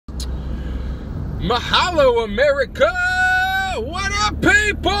Mahalo, America! What up,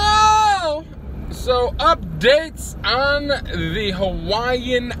 people? So, updates on the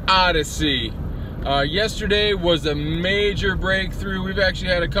Hawaiian Odyssey. Yesterday was a major breakthrough. We've actually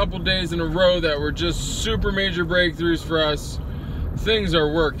had a couple days in a row that were just super major breakthroughs for us. Things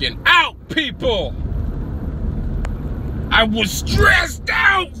are working out, people! I was stressed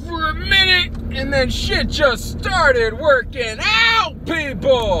out for a minute, and then shit just started working out,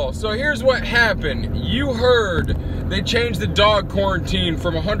 people! So here's what happened. You heard they changed the dog quarantine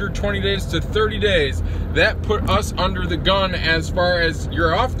from 120 days to 30 days. That put us under the gun as far as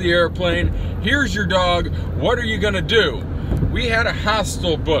you're off the airplane. Here's your dog. What are you gonna do? We had a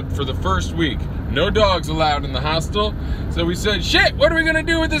hostel booked for the first week. No dogs allowed in the hostel. So we said, shit, what are we gonna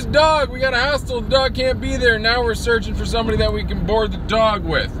do with this dog? We got a hostel, the dog can't be there. Now we're searching for somebody that we can board the dog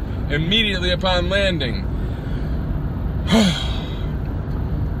with immediately upon landing.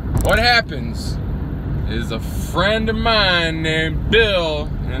 What happens is a friend of mine named Bill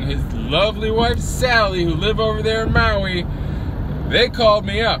and his lovely wife Sally, who live over there in Maui, they called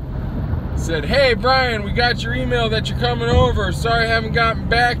me up. Said, hey Brian, we got your email that you're coming over. Sorry I haven't gotten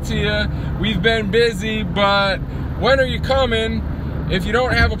back to you. We've been busy, but when are you coming? If you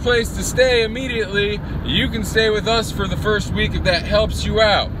don't have a place to stay immediately, you can stay with us for the first week if that helps you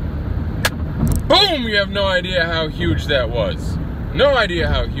out. Boom! You have no idea how huge that was. No idea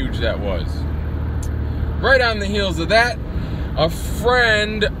how huge that was. Right on the heels of that, a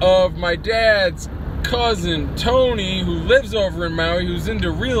friend of my dad's cousin Tony, who lives over in Maui, who's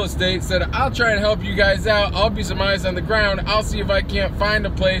into real estate, said, I'll try and help you guys out. I'll be some eyes on the ground. I'll see if I can't find a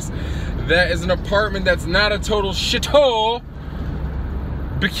place that is an apartment that's not a total shithole,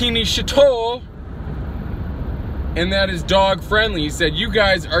 bikini shithole, and that is dog friendly. He said, you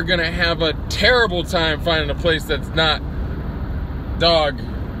guys are gonna have a terrible time finding a place that's not dog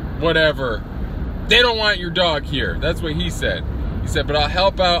whatever. They don't want your dog here. That's what he said. He said, but I'll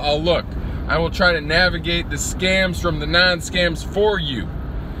help out, I'll look. I will try to navigate the scams from the non-scams for you.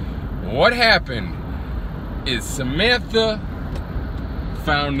 What happened is Samantha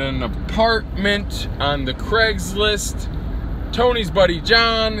found an apartment on the Craigslist. Tony's buddy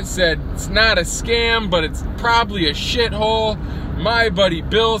John said it's not a scam, but it's probably a shithole. My buddy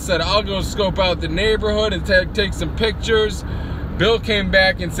Bill said, I'll go scope out the neighborhood and take some pictures. Bill came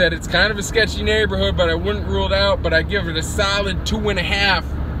back and said it's kind of a sketchy neighborhood, but I wouldn't rule it out, but I give it a solid 2.5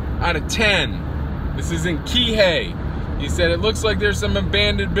 out of 10. This is in Kihei. He said it looks like there's some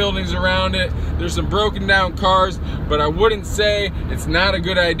abandoned buildings around it. There's some broken down cars, but I wouldn't say it's not a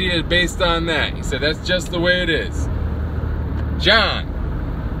good idea based on that. He said that's just the way it is. John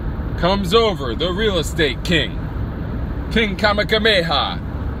comes over, the real estate king, King Kamakameha.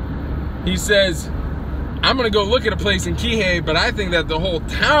 He says, I'm gonna go look at a place in Kihei, but I think that the whole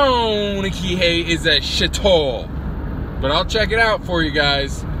town of Kihei is a shithole. But I'll check it out for you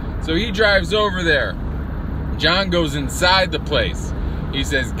guys. So he drives over there. John goes inside the place. He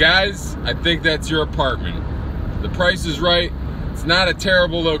says, guys, I think that's your apartment. The price is right. It's not a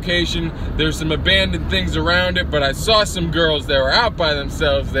terrible location. There's some abandoned things around it, but I saw some girls that were out by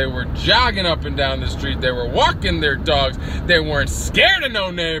themselves. They were jogging up and down the street. They were walking their dogs. They weren't scared of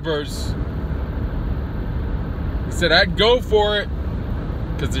no neighbors. He said, I'd go for it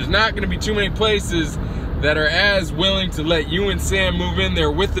because there's not going to be too many places that are as willing to let you and Sam move in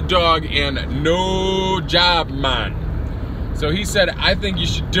there with the dog and no job man. So he said, I think you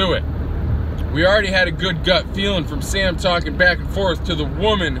should do it. We already had a good gut feeling from Sam talking back and forth to the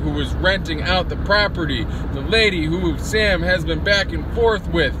woman who was renting out the property, the lady who Sam has been back and forth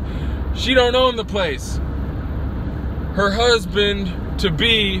with. She don't own the place. Her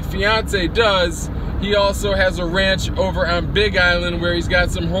husband-to-be, fiance, does. He also has a ranch over on Big Island where he's got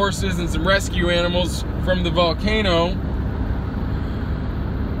some horses and some rescue animals from the volcano.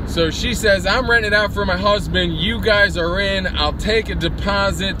 So she says, I'm renting it out for my husband. You guys are in. I'll take a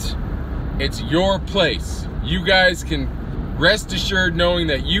deposit. It's your place. You guys can rest assured knowing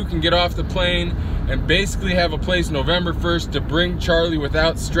that you can get off the plane and basically have a place November 1st to bring Charlie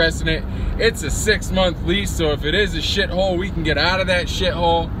without stressing it. It's a 6-month lease, so if it is a shithole, we can get out of that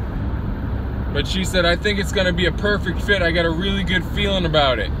shithole. But she said, I think it's gonna be a perfect fit. I got a really good feeling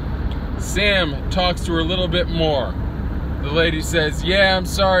about it. Sam talks to her a little bit more. The lady says, yeah, I'm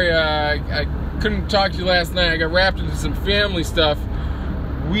sorry, I couldn't talk to you last night. I got wrapped into some family stuff.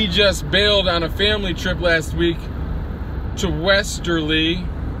 We just bailed on a family trip last week to Westerly,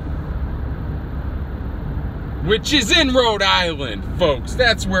 which is in Rhode Island, folks.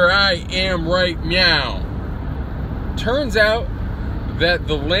 That's where I am right now. Turns out that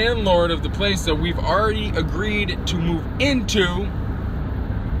the landlord of the place that we've already agreed to move into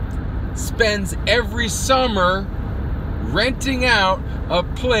spends every summer renting out a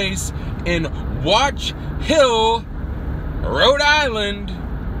place in Watch Hill, Rhode Island,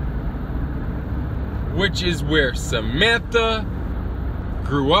 which is where Samantha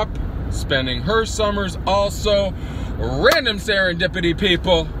grew up, spending her summers also. Random serendipity,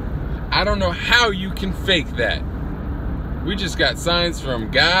 people. I don't know how you can fake that. We just got signs from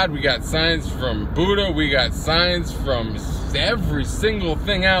God, we got signs from Buddha, we got signs from every single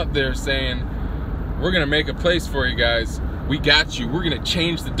thing out there saying, we're gonna make a place for you guys. We got you. We're gonna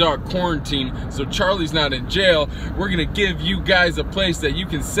change the dog quarantine so Charlie's not in jail. We're gonna give you guys a place that you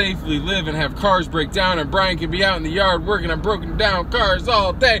can safely live and have cars break down, and Brian can be out in the yard working on broken down cars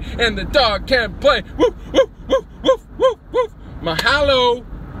all day, and the dog can play. Woof, woof, woof, woof, woof, woof. Mahalo,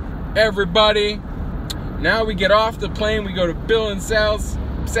 everybody. Now we get off the plane, we go to Bill and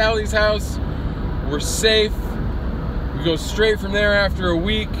Sally's house. We're safe. We go straight from there after a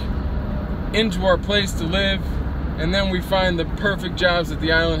week into our place to live, and then we find the perfect jobs that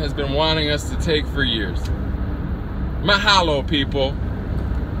the island has been wanting us to take for years. Mahalo, people.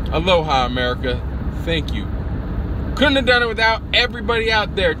 Aloha, America. Thank you. Couldn't have done it without everybody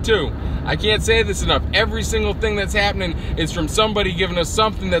out there, too. I can't say this enough. Every single thing that's happening is from somebody giving us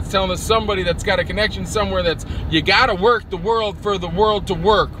something, that's telling us somebody that's got a connection somewhere. That's, you gotta work the world for the world to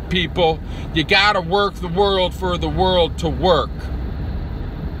work, people. You gotta work the world for the world to work.